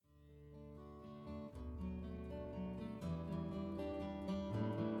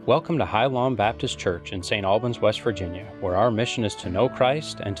Welcome to High Lawn Baptist Church in St. Albans, West Virginia, where our mission is to know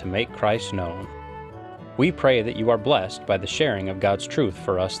Christ and to make Christ known. We pray that you are blessed by the sharing of God's truth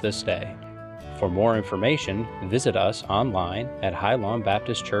for us this day. For more information, visit us online at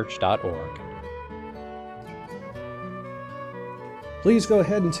highlawnbaptistchurch.org. Please go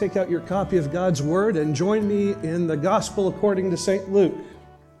ahead and take out your copy of God's Word and join me in the Gospel according to St. Luke.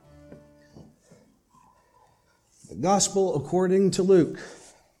 The Gospel according to Luke.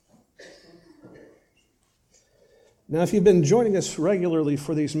 Now, if you've been joining us regularly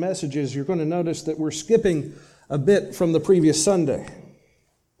for these messages, you're going to notice that we're skipping a bit from the previous Sunday.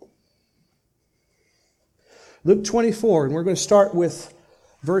 Luke 24, and we're going to start with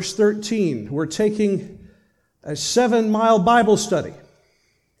verse 13. We're taking a 7-mile Bible study.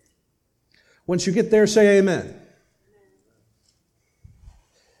 Once you get there, say amen.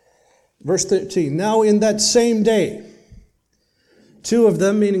 Verse 13, now in that same day, two of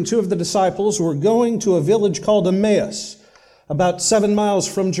them, meaning two of the disciples, were going to a village called Emmaus, about 7 miles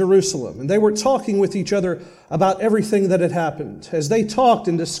from Jerusalem. And they were talking with each other about everything that had happened. As they talked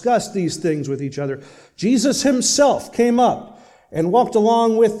and discussed these things with each other, Jesus himself came up and walked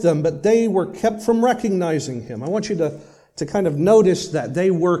along with them, but they were kept from recognizing him. I want you to kind of notice that they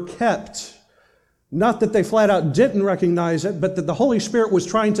were kept. Not that they flat out didn't recognize it, but that the Holy Spirit was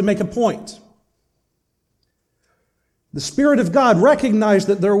trying to make a point. The Spirit of God recognized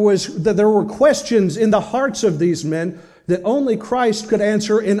that there were questions in the hearts of these men that only Christ could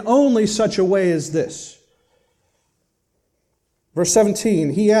answer in only such a way as this. Verse 17,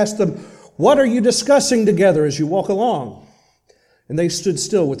 he asked them, "What are you discussing together as you walk along?" And they stood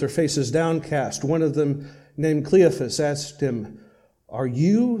still with their faces downcast. One of them, named Cleophas, asked him, "Are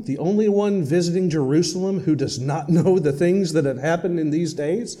you the only one visiting Jerusalem who does not know the things that have happened in these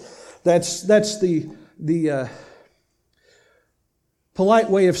days?" That's the polite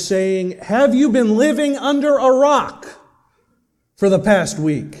way of saying, have you been living under a rock for the past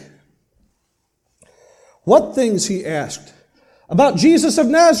week? What things, he asked. About Jesus of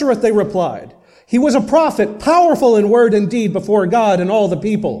Nazareth, they replied. He was a prophet, powerful in word and deed before God and all the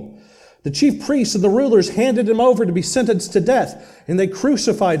people. The chief priests and the rulers handed him over to be sentenced to death, and they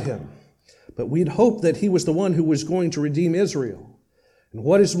crucified him. But we'd hoped that he was the one who was going to redeem Israel. And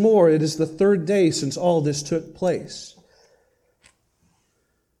what is more, it is the third day since all this took place.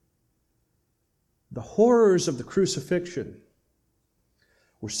 The horrors of the crucifixion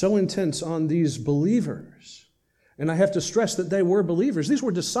were so intense on these believers. And I have to stress that they were believers. These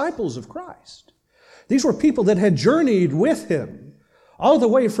were disciples of Christ. These were people that had journeyed with him all the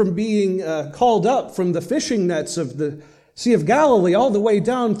way from being called up from the fishing nets of the Sea of Galilee, all the way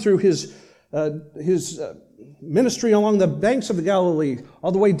down through his ministry along the banks of the Galilee,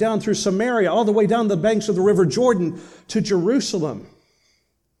 all the way down through Samaria, all the way down the banks of the River Jordan to Jerusalem.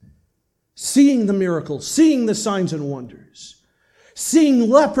 Seeing the miracles, seeing the signs and wonders, seeing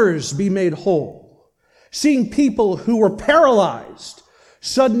lepers be made whole, seeing people who were paralyzed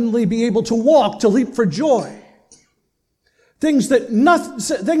suddenly be able to walk, to leap for joy. Things that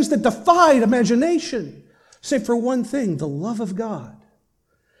defied imagination, save for one thing, the love of God.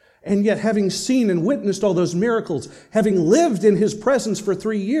 And yet, having seen and witnessed all those miracles, having lived in his presence for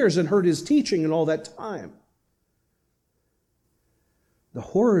 3 years and heard his teaching in all that time, the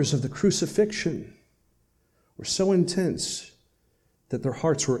horrors of the crucifixion were so intense that their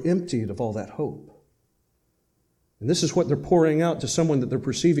hearts were emptied of all that hope. And this is what they're pouring out to someone that they're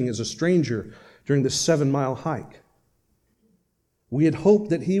perceiving as a stranger during this 7-mile hike. We had hoped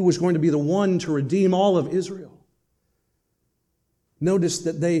that he was going to be the one to redeem all of Israel. Notice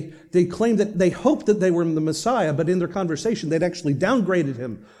that they claimed that they hoped that they were the Messiah, but in their conversation they'd actually downgraded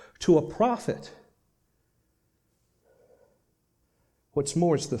him to a prophet. What's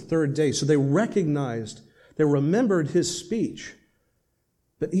more, it's the third day. So they remembered his speech.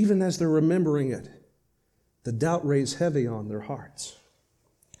 But even as they're remembering it, the doubt weighs heavy on their hearts.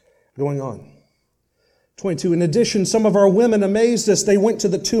 Going on. 22, in addition, some of our women amazed us. They went to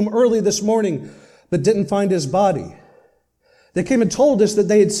the tomb early this morning, but didn't find his body. They came and told us that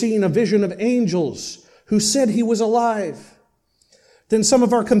they had seen a vision of angels who said he was alive. Then some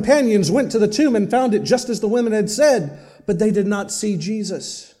of our companions went to the tomb and found it just as the women had said, but they did not see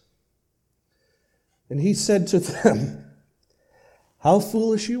Jesus. And he said to them, "How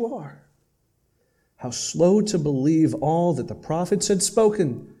foolish you are! How slow to believe all that the prophets had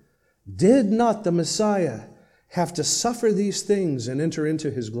spoken! Did not the Messiah have to suffer these things and enter into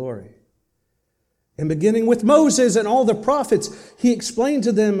his glory?" And beginning with Moses and all the prophets, he explained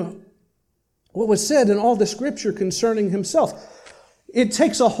to them what was said in all the scripture concerning himself. It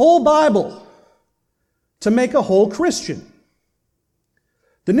takes a whole Bible to make a whole Christian.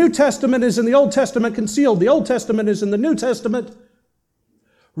 The New Testament is in the Old Testament concealed. The Old Testament is in the New Testament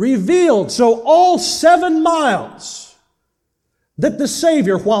revealed. So all 7 miles that the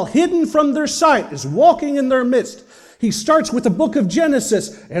Savior, while hidden from their sight, is walking in their midst. He starts with the book of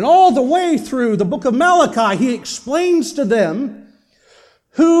Genesis, and all the way through the book of Malachi, he explains to them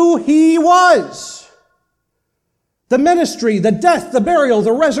who he was. The ministry, the death, the burial,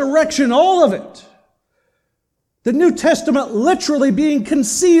 the resurrection, all of it. The New Testament literally being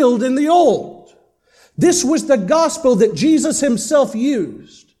concealed in the Old. This was the gospel that Jesus himself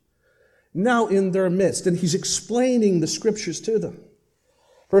used, now in their midst. And he's explaining the scriptures to them.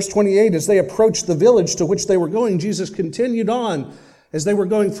 Verse 28, as they approached the village to which they were going, Jesus continued on as they were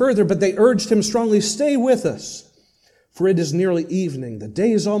going further, but they urged him strongly, "Stay with us, for it is nearly evening. The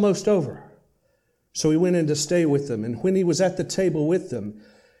day is almost over." So he went in to stay with them. And when he was at the table with them,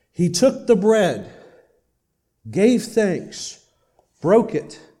 he took the bread, gave thanks, broke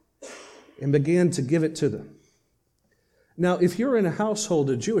it, and began to give it to them. Now, if you're in a household,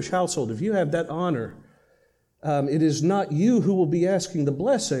 a Jewish household, if you have that honor, it is not you who will be asking the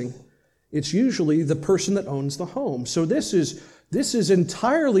blessing. It's usually the person that owns the home. So this is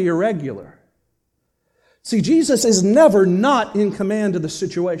entirely irregular. See, Jesus is never not in command of the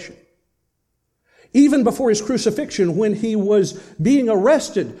situation. Even before his crucifixion, when he was being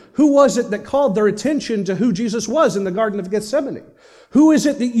arrested, who was it that called their attention to who Jesus was in the Garden of Gethsemane? Who is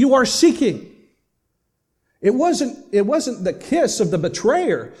it that you are seeking? It wasn't the kiss of the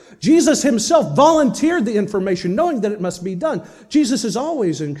betrayer. Jesus himself volunteered the information, knowing that it must be done. Jesus is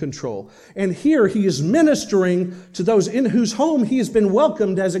always in control. And here he is ministering to those in whose home he has been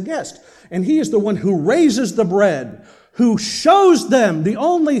welcomed as a guest. And he is the one who raises the bread, who shows them the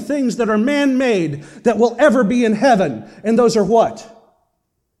only things that are man-made that will ever be in heaven. And those are what?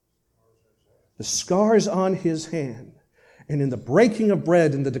 The scars on his hand. And in the breaking of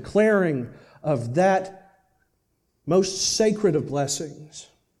bread and the declaring of that most sacred of blessings.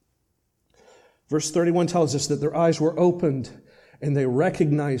 Verse 31 tells us that their eyes were opened and they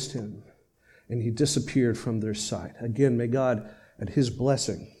recognized him and he disappeared from their sight. Again, may God add his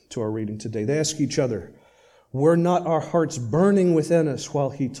blessing to our reading today. They ask each other, "Were not our hearts burning within us while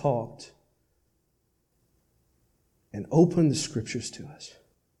he talked and opened the scriptures to us?"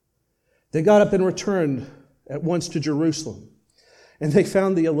 They got up and returned at once to Jerusalem. And they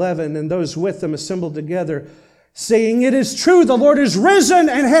found the 11 and those with them assembled together, saying, "It is true, the Lord is risen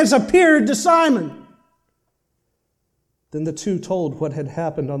and has appeared to Simon." Then the two told what had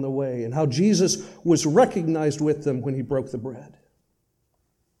happened on the way and how Jesus was recognized with them when he broke the bread.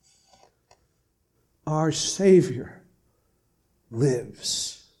 Our Savior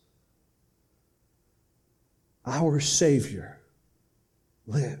lives. Our Savior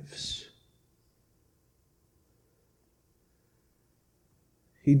lives.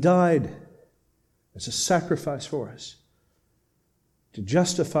 He died as a sacrifice for us to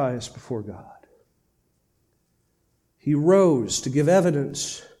justify us before God. He rose to give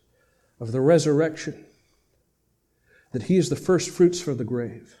evidence of the resurrection, that he is the first fruits from the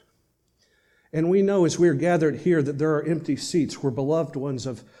grave. And we know as we are gathered here that there are empty seats where beloved ones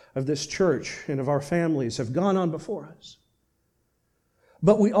of this church and of our families have gone on before us.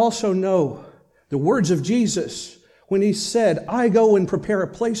 But we also know the words of Jesus when he said, "I go and prepare a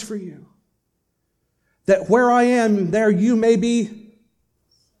place for you, that where I am, there you may be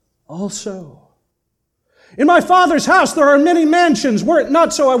also. In my Father's house there are many mansions. Were it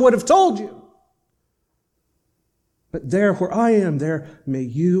not so, I would have told you. But there where I am, there may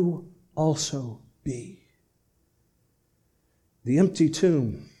you also be." The empty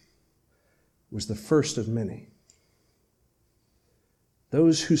tomb was the first of many.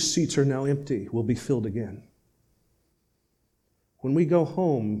 Those whose seats are now empty will be filled again. When we go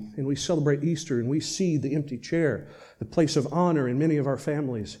home and we celebrate Easter and we see the empty chair, the place of honor in many of our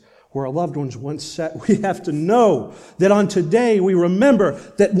families where our loved ones once sat, we have to know that on today we remember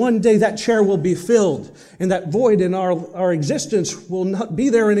that one day that chair will be filled and that void in our existence will not be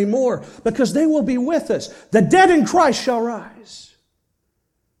there anymore because they will be with us. The dead in Christ shall rise.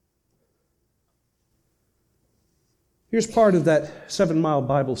 Here's part of that 7-mile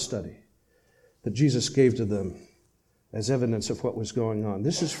Bible study that Jesus gave to them as evidence of what was going on.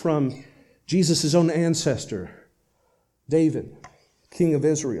 This is from Jesus' own ancestor, David, king of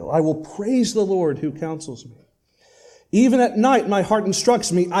Israel. "I will praise the Lord who counsels me. Even at night my heart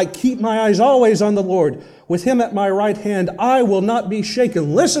instructs me. I keep my eyes always on the Lord. With him at my right hand I will not be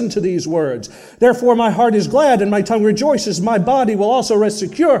shaken." Listen to these words. "Therefore my heart is glad and my tongue rejoices. My body will also rest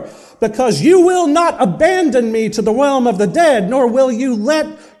secure, because you will not abandon me to the realm of the dead, nor will you let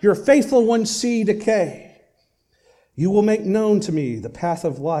your faithful one see decay." You will make known to me the path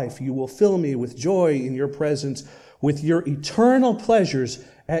of life. You will fill me with joy in your presence, with your eternal pleasures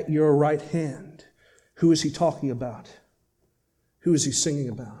at your right hand. Who is he talking about? Who is he singing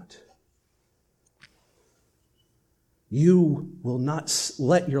about? You will not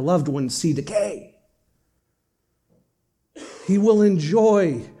let your loved ones see decay. He will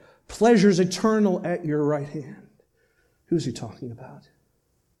enjoy pleasures eternal at your right hand. Who is he talking about?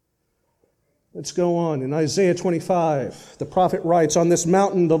 Let's go on. In Isaiah 25, the prophet writes, "On this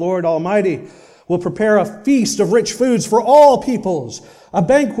mountain the Lord Almighty will prepare a feast of rich foods for all peoples, a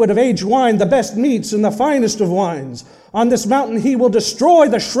banquet of aged wine, the best meats and the finest of wines. On this mountain he will destroy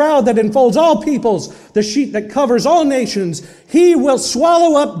the shroud that enfolds all peoples, the sheet that covers all nations. He will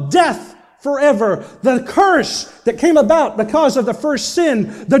swallow up death forever." The curse that came about because of the first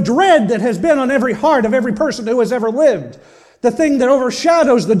sin, the dread that has been on every heart of every person who has ever lived, the thing that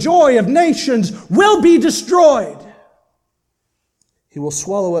overshadows the joy of nations will be destroyed. He will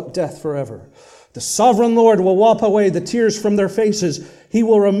swallow up death forever. The sovereign Lord will wipe away the tears from their faces. He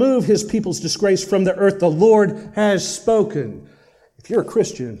will remove his people's disgrace from the earth. The Lord has spoken. If you're a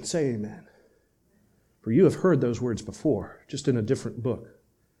Christian, say amen. For you have heard those words before, just in a different book.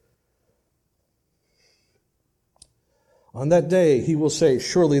 On that day, he will say,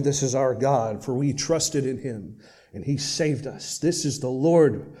 "Surely this is our God, for we trusted in him, and he saved us. This is the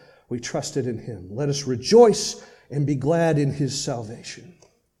Lord, we trusted in him. Let us rejoice and be glad in his salvation."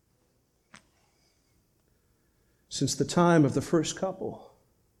 Since the time of the first couple,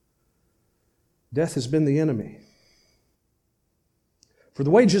 death has been the enemy. For the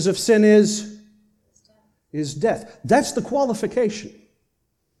wages of sin is death. That's the qualification.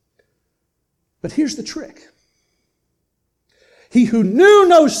 But here's the trick. He who knew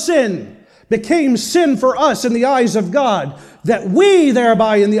no sin became sin for us in the eyes of God, that we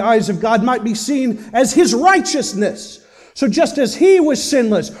thereby in the eyes of God might be seen as his righteousness. So just as he was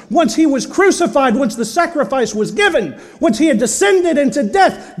sinless, once he was crucified, once the sacrifice was given, once he had descended into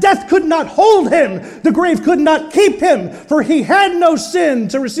death, death could not hold him. The grave could not keep him, for he had no sin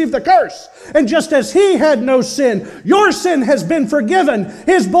to receive the curse. And just as he had no sin, your sin has been forgiven.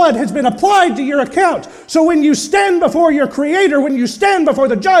 His blood has been applied to your account. So when you stand before your Creator, when you stand before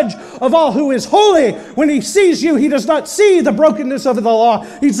the Judge of all who is holy, when he sees you, he does not see the brokenness of the law.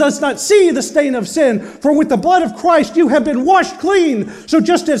 He does not see the stain of sin. For with the blood of Christ you have been washed clean. So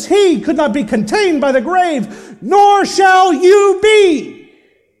just as he could not be contained by the grave, nor shall you be.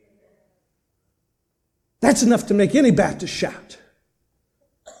 That's enough to make any Baptist shout.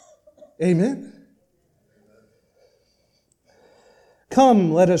 Amen.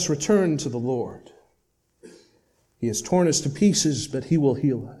 Come, let us return to the Lord. He has torn us to pieces, but he will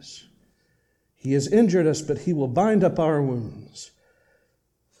heal us. He has injured us, but he will bind up our wounds.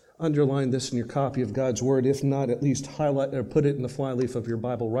 Underline this in your copy of God's Word. If not, at least highlight or put it in the flyleaf of your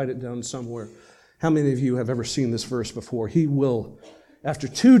Bible. Write it down somewhere. How many of you have ever seen this verse before? He will, after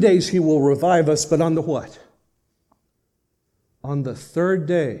 2 days, he will revive us, but on the what? On the third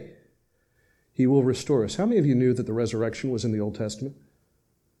day, he will restore us. How many of you knew that the resurrection was in the Old Testament?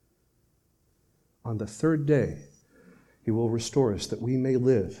 On the third day, he will restore us that we may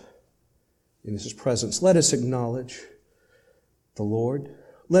live in his presence. Let us acknowledge the Lord.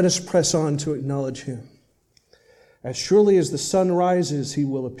 Let us press on to acknowledge him. As surely as the sun rises, he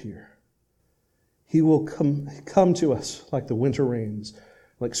will appear. He will come to us like the winter rains,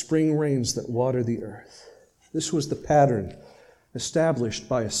 like spring rains that water the earth. This was the pattern established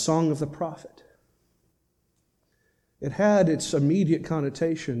by a song of the prophet. It had its immediate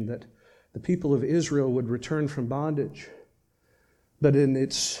connotation that the people of Israel would return from bondage, but in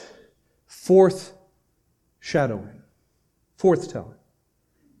its foretelling,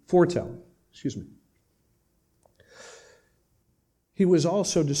 he was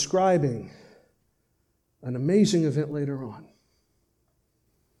also describing an amazing event later on.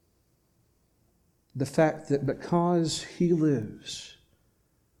 The fact that because he lives,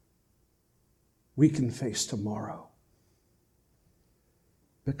 we can face tomorrow.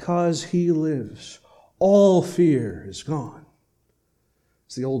 Because he lives, all fear is gone,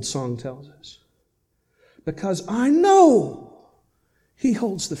 as the old song tells us. Because I know he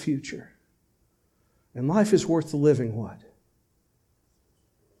holds the future. And life is worth the living, what?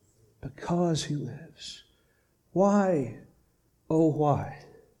 Because he lives. Why, oh why,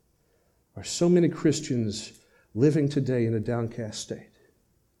 are so many Christians living today in a downcast state?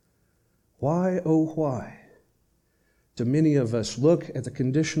 Why, oh why, do many of us look at the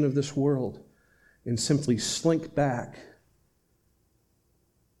condition of this world and simply slink back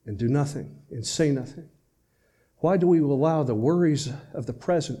and do nothing and say nothing? Why do we allow the worries of the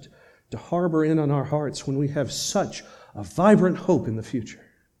present to harbor in on our hearts when we have such a vibrant hope in the future.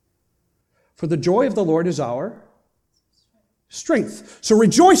 For the joy of the Lord is our strength. So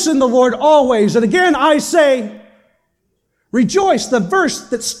rejoice in the Lord always. And again, I say, rejoice, the verse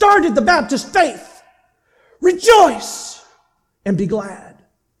that started the Baptist faith. Rejoice and be glad.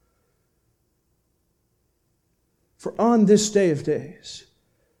 For on this day of days,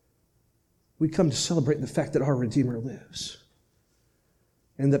 we come to celebrate the fact that our Redeemer lives.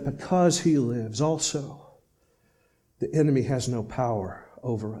 And that because He lives also, the enemy has no power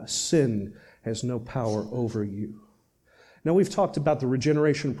over us. Sin has no power over you. Now, we've talked about the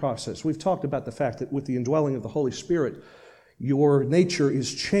regeneration process. We've talked about the fact that with the indwelling of the Holy Spirit, your nature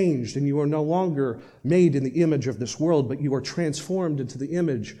is changed and you are no longer made in the image of this world, but you are transformed into the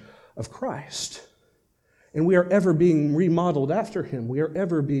image of Christ. And we are ever being remodeled after Him. We are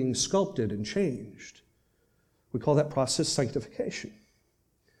ever being sculpted and changed. We call that process sanctification.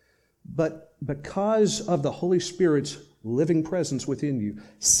 But because of the Holy Spirit's living presence within you,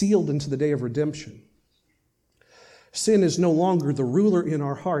 sealed into the day of redemption, sin is no longer the ruler in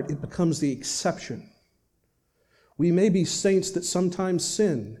our heart. It becomes the exception. We may be saints that sometimes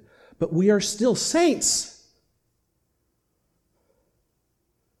sin, but we are still saints.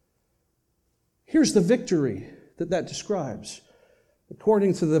 Here's the victory that describes.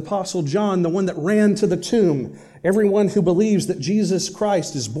 According to the Apostle John, the one that ran to the tomb, everyone who believes that Jesus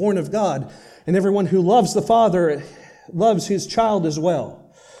Christ is born of God, and everyone who loves the Father loves His child as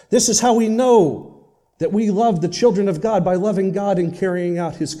well. This is how we know that we love the children of God, by loving God and carrying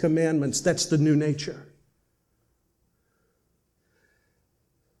out His commandments. That's the new nature.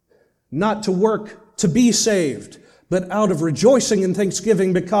 Not to work to be saved, but out of rejoicing and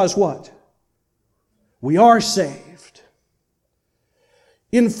thanksgiving because what? We are saved.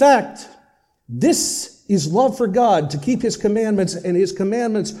 In fact, this is love for God, to keep His commandments, and His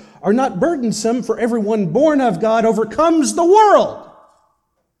commandments are not burdensome, for everyone born of God overcomes the world.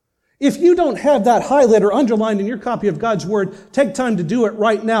 If you don't have that highlighted or underlined in your copy of God's Word, take time to do it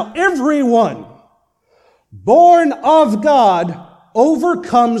right now. Everyone born of God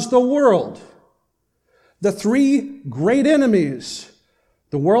overcomes the world. The three great enemies,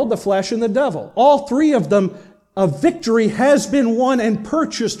 the world, the flesh, and the devil. All three of them, a victory has been won and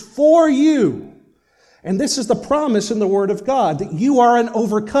purchased for you. And this is the promise in the Word of God, that you are an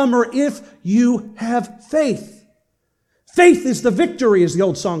overcomer if you have faith. Faith is the victory, as the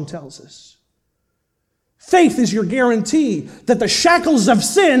old song tells us. Faith is your guarantee that the shackles of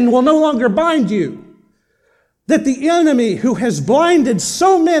sin will no longer bind you. That the enemy who has blinded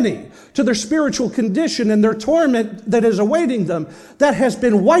so many to their spiritual condition and their torment that is awaiting them, that has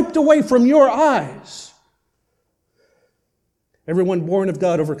been wiped away from your eyes. Everyone born of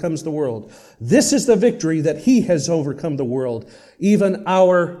God overcomes the world. This is the victory, that He has overcome the world, even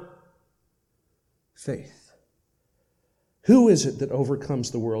our faith. Who is it that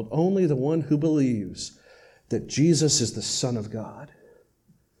overcomes the world? Only the one who believes that Jesus is the Son of God.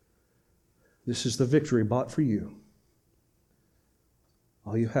 This is the victory bought for you.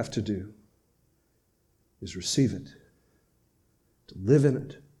 All you have to do is receive it, to live in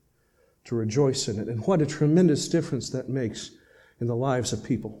it, to rejoice in it. And what a tremendous difference that makes in the lives of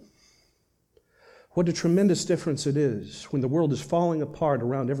people. What a tremendous difference it is when the world is falling apart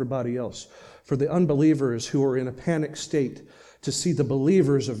around everybody else, for the unbelievers who are in a panic state to see the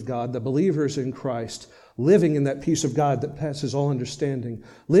believers of God, the believers in Christ, living in that peace of God that passes all understanding,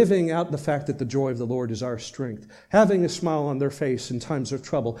 living out the fact that the joy of the Lord is our strength, having a smile on their face in times of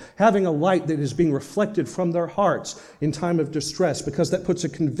trouble, having a light that is being reflected from their hearts in time of distress, because that puts a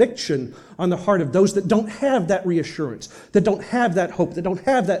conviction on the heart of those that don't have that reassurance, that don't have that hope, that don't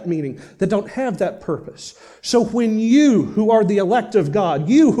have that meaning, that don't have that purpose. So when you, who are the elect of God,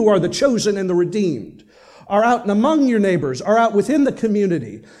 you who are the chosen and the redeemed, are out and among your neighbors, are out within the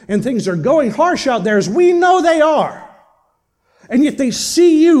community, and things are going harsh out there, as we know they are, and yet they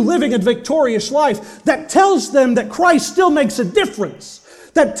see you living a victorious life, that tells them that Christ still makes a difference,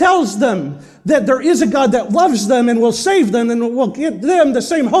 that tells them that there is a God that loves them and will save them and will give them the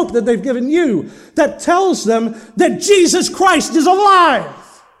same hope that they've given you, that tells them that Jesus Christ is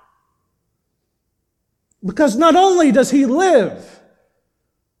alive. Because not only does He live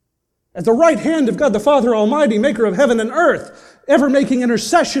at the right hand of God the Father Almighty, maker of heaven and earth, ever making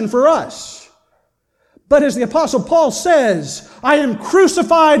intercession for us, but as the Apostle Paul says, I am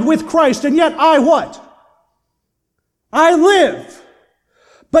crucified with Christ, and yet I what? I live,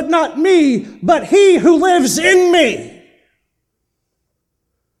 but not me, but He who lives in me.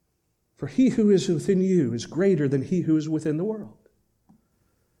 For He who is within you is greater than he who is within the world.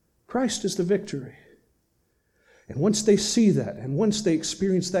 Christ is the victory. And once they see that, and once they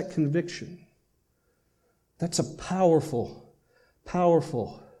experience that conviction, that's a powerful,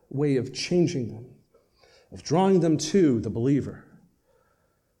 powerful way of changing them, of drawing them to the believer,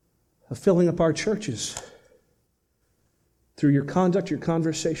 of filling up our churches through your conduct, your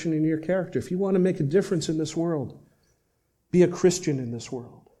conversation, and your character. If you want to make a difference in this world, be a Christian in this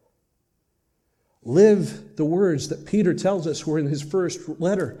world. Live the words that Peter tells us were in his first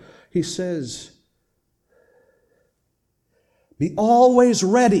letter. He says, be always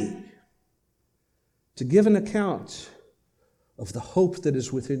ready to give an account of the hope that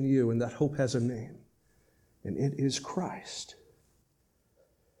is within you, and that hope has a name, and it is Christ.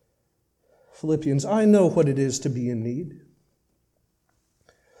 Philippians, I know what it is to be in need,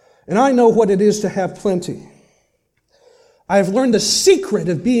 and I know what it is to have plenty. I have learned the secret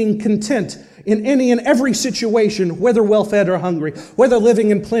of being content in any and every situation, whether well-fed or hungry, whether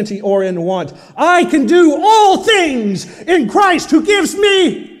living in plenty or in want. I can do all things in Christ who gives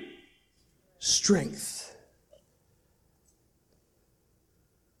me strength.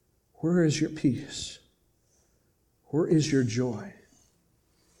 Where is your peace? Where is your joy?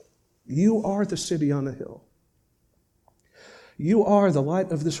 You are the city on a hill. You are the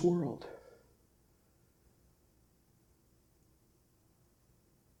light of this world.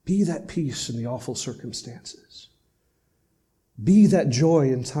 Be that peace in the awful circumstances. Be that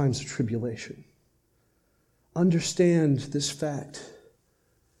joy in times of tribulation. Understand this fact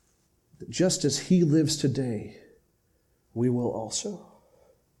that just as He lives today, we will also.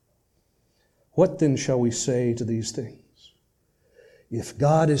 What then shall we say to these things? If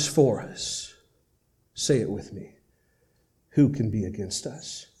God is for us, say it with me, who can be against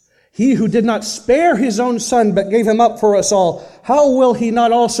us? He who did not spare His own Son, but gave Him up for us all, how will He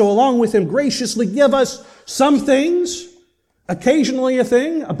not also, along with Him, graciously give us some things? Occasionally a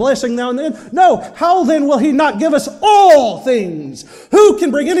thing, a blessing now and then? No, how then will He not give us all things? Who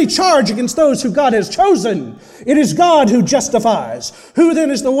can bring any charge against those who God has chosen? It is God who justifies. Who then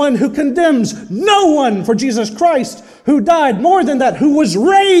is the one who condemns? No one, for Jesus Christ, who died, more than that, who was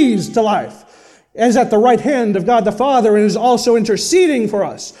raised to life, is at the right hand of God the Father, and is also interceding for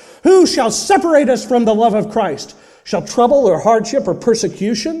us. Who shall separate us from the love of Christ? Shall trouble or hardship or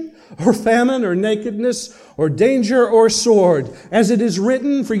persecution or famine or nakedness or danger or sword? As it is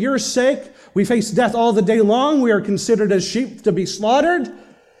written, for your sake we face death all the day long. We are considered as sheep to be slaughtered.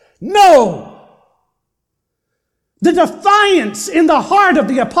 No! The defiance in the heart of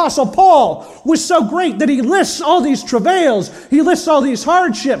the Apostle Paul was so great that he lists all these travails, he lists all these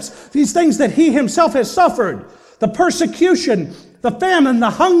hardships, these things that he himself has suffered. The persecution, the famine,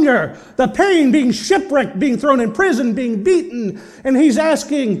 the hunger, the pain, being shipwrecked, being thrown in prison, being beaten. And he's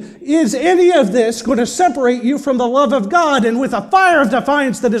asking, is any of this going to separate you from the love of God? And with a fire of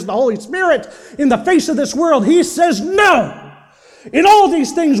defiance that is the Holy Spirit in the face of this world, he says, no! In all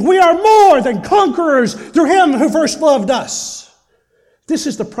these things, we are more than conquerors through Him who first loved us. This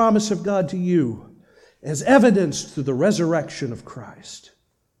is the promise of God to you, as evidenced through the resurrection of Christ.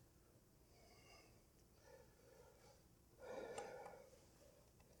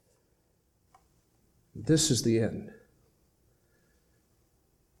 This is the end.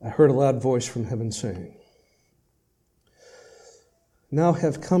 I heard a loud voice from heaven saying, now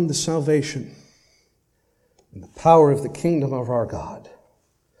have come the salvation and the power of the kingdom of our God,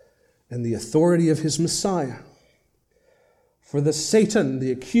 and the authority of His Messiah. For the Satan,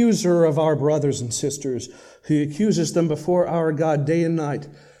 the accuser of our brothers and sisters, who accuses them before our God day and night,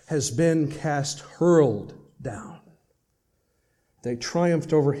 has been hurled down. They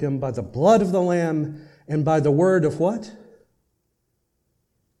triumphed over him by the blood of the Lamb and by the word of what?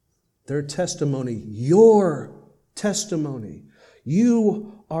 Their testimony, your testimony.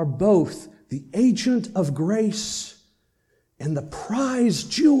 You are both the agent of grace and the prize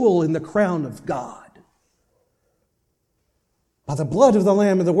jewel in the crown of God. By the blood of the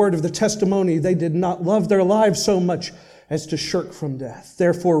Lamb and the word of the testimony, they did not love their lives so much as to shirk from death.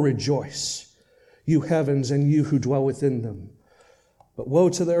 Therefore rejoice, you heavens, and you who dwell within them. But woe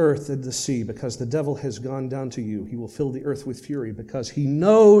to the earth and the sea, because the devil has gone down to you. He will fill the earth with fury, because he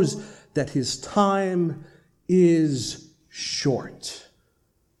knows that his time is short.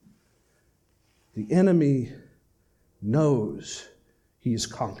 The enemy knows he is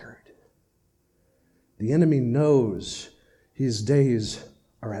conquered. The enemy knows his days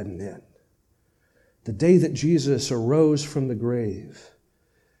are at an end. The day that Jesus arose from the grave,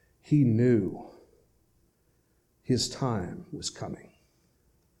 he knew his time was coming.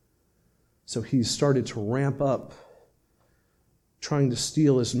 So he started to ramp up, trying to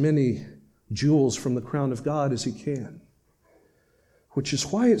steal as many jewels from the crown of God as he can. Which is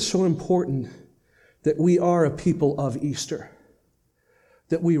why it's so important that we are a people of Easter,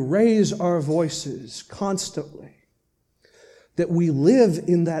 that we raise our voices constantly, that we live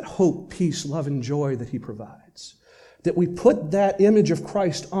in that hope, peace, love, and joy that He provides, that we put that image of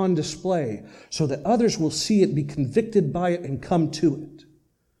Christ on display so that others will see it, be convicted by it, and come to it.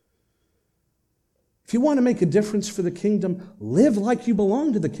 If you want to make a difference for the kingdom, live like you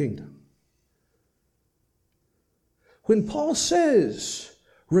belong to the kingdom. When Paul says,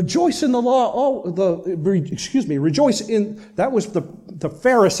 rejoice in the law, rejoice in, that was the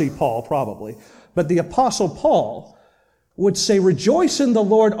Pharisee Paul probably, but the Apostle Paul would say, rejoice in the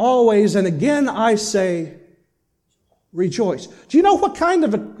Lord always, and again I say, rejoice. Do you know what kind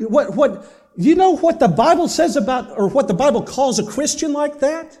of do you know what the Bible says about, or what the Bible calls a Christian like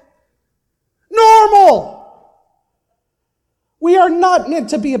that? Normal! We are not meant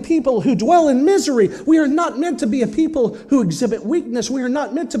to be a people who dwell in misery. We are not meant to be a people who exhibit weakness. We are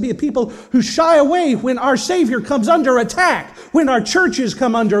not meant to be a people who shy away when our Savior comes under attack, when our churches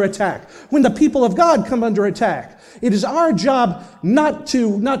come under attack, when the people of God come under attack. It is our job not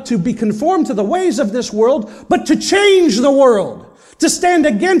to be conformed to the ways of this world, but to change the world, to stand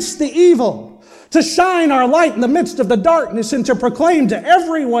against the evil, to shine our light in the midst of the darkness, and to proclaim to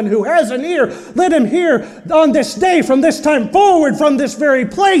everyone who has an ear, let him hear on this day, from this time forward, from this very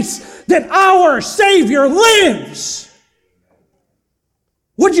place, that our Savior lives.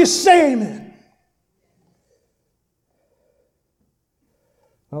 Would you say amen?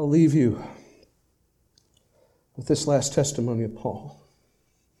 I'll leave you with this last testimony of Paul.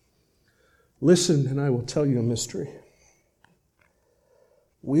 Listen, and I will tell you a mystery.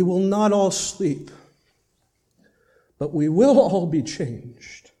 We will not all sleep, but we will all be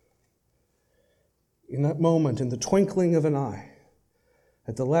changed. In that moment, in the twinkling of an eye,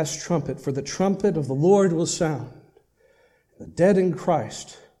 at the last trumpet, for the trumpet of the Lord will sound. The dead in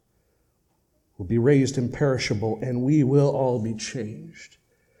Christ will be raised imperishable, and we will all be changed.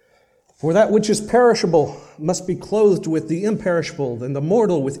 For that which is perishable must be clothed with the imperishable, and the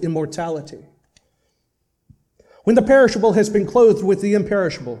mortal with immortality. When the perishable has been clothed with the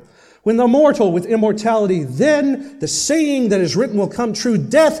imperishable, when the mortal with immortality, then the saying that is written will come true.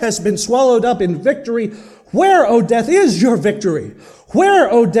 Death has been swallowed up in victory. Where, O death, is your victory?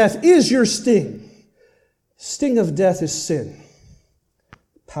 Where, O death, is your sting? Sting of death is sin.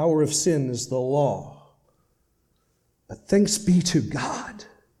 Power of sin is the law. But thanks be to God,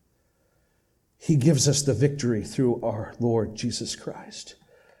 He gives us the victory through our Lord Jesus Christ.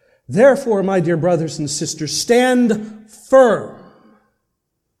 Therefore, my dear brothers and sisters, stand firm.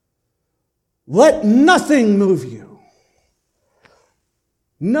 Let nothing move you.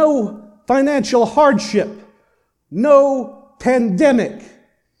 No financial hardship, no pandemic,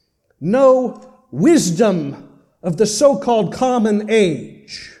 no wisdom of the so-called common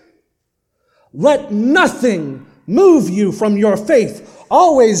age. Let nothing move you from your faith.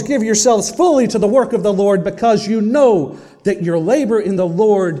 Always give yourselves fully to the work of the Lord, because you know that your labor in the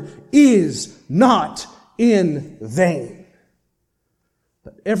Lord is not in vain.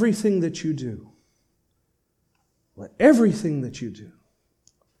 But everything that you do, let everything that you do,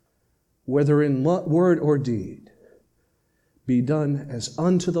 whether in word or deed, be done as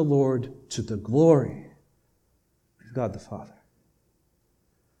unto the Lord, to the glory of God the Father.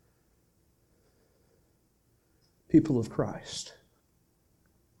 People of Christ,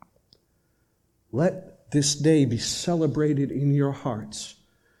 let this day be celebrated in your hearts,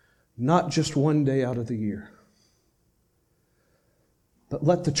 not just one day out of the year, but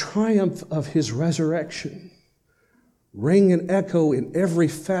let the triumph of His resurrection ring and echo in every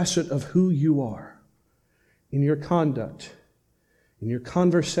facet of who you are, in your conduct, in your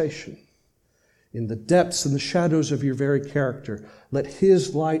conversation, in the depths and the shadows of your very character. Let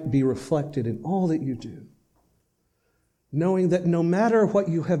His light be reflected in all that you do, knowing that no matter what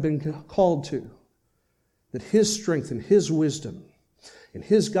you have been called to, that His strength and His wisdom and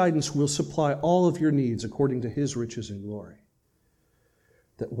His guidance will supply all of your needs according to His riches and glory.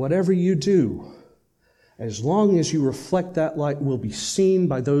 That whatever you do, as long as you reflect that light, will be seen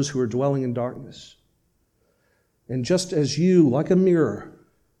by those who are dwelling in darkness. And just as you, like a mirror,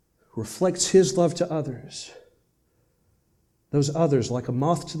 reflects His love to others, those others, like a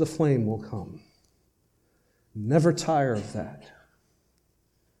moth to the flame, will come. Never tire of that.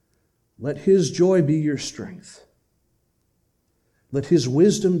 Let His joy be your strength. Let His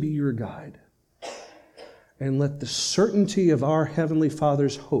wisdom be your guide. And let the certainty of our Heavenly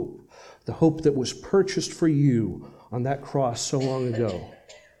Father's hope, the hope that was purchased for you on that cross so long ago,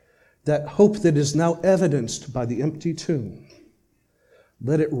 that hope that is now evidenced by the empty tomb,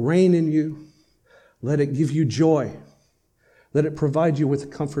 let it reign in you. Let it give you joy. Let it provide you with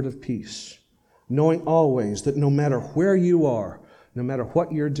the comfort of peace. knowing always that no matter where you are, no matter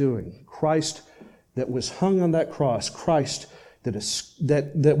what you're doing, Christ that was hung on that cross, Christ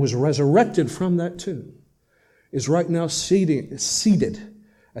that was resurrected from that tomb, is right now seated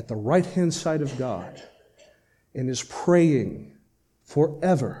at the right-hand side of God and is praying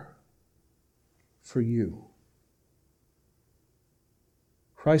forever for you.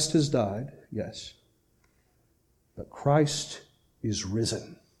 Christ has died, yes, but Christ is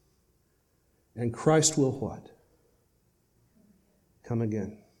risen. And Christ will what? Come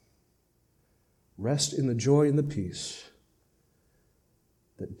again. Rest in the joy and the peace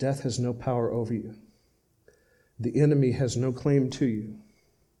that death has no power over you. The enemy has no claim to you.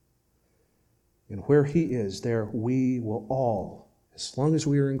 And where he is, there we will all, as long as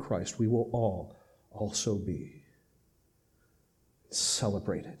we are in Christ, we will all also be.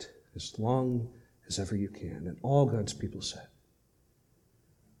 Celebrate it as long as ever you can. And all God's people said,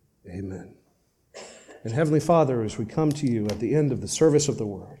 amen. And Heavenly Father, as we come to you at the end of the service of the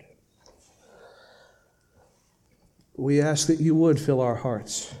Word, we ask that you would fill our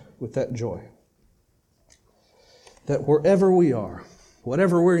hearts with that joy. That wherever we are,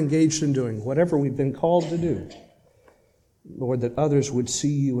 whatever we're engaged in doing, whatever we've been called to do, Lord, that others would see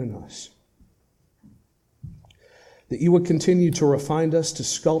you in us. That you would continue to refine us, to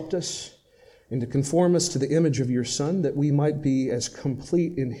sculpt us, and to conform us to the image of your Son, that we might be as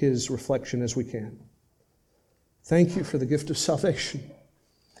complete in his reflection as we can. Thank you for the gift of salvation.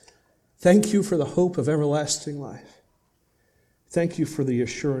 Thank you for the hope of everlasting life. Thank you for the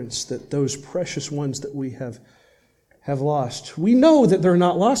assurance that those precious ones that we have lost, we know that they're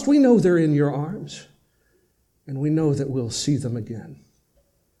not lost. We know they're in your arms. And we know that we'll see them again.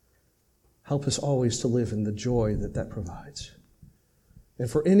 Help us always to live in the joy that that provides. And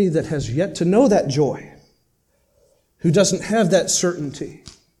for any that has yet to know that joy, who doesn't have that certainty,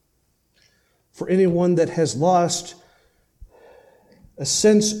 for anyone that has lost a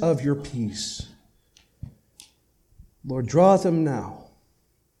sense of your peace, Lord, draw them now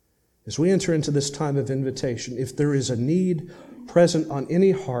as we enter into this time of invitation. If there is a need present on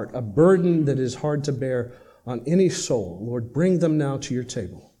any heart, a burden that is hard to bear on any soul, Lord, bring them now to your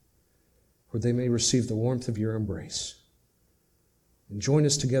table where they may receive the warmth of your embrace. And join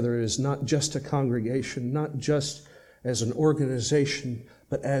us together as not just a congregation, not just as an organization,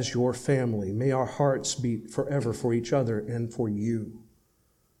 but as your family. May our hearts beat forever for each other and for you.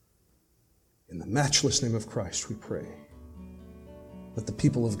 In the matchless name of Christ we pray. Let the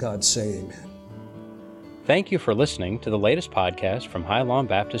people of God say amen. Thank you for listening to the latest podcast from High Lawn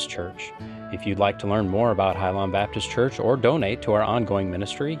Baptist Church. If you'd like to learn more about High Lawn Baptist Church or donate to our ongoing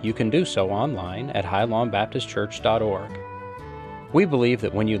ministry, you can do so online at highlawnbaptistchurch.org. We believe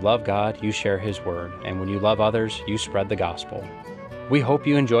that when you love God, you share His Word, and when you love others, you spread the gospel. We hope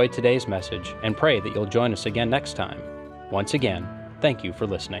you enjoyed today's message and pray that you'll join us again next time. Once again, thank you for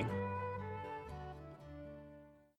listening.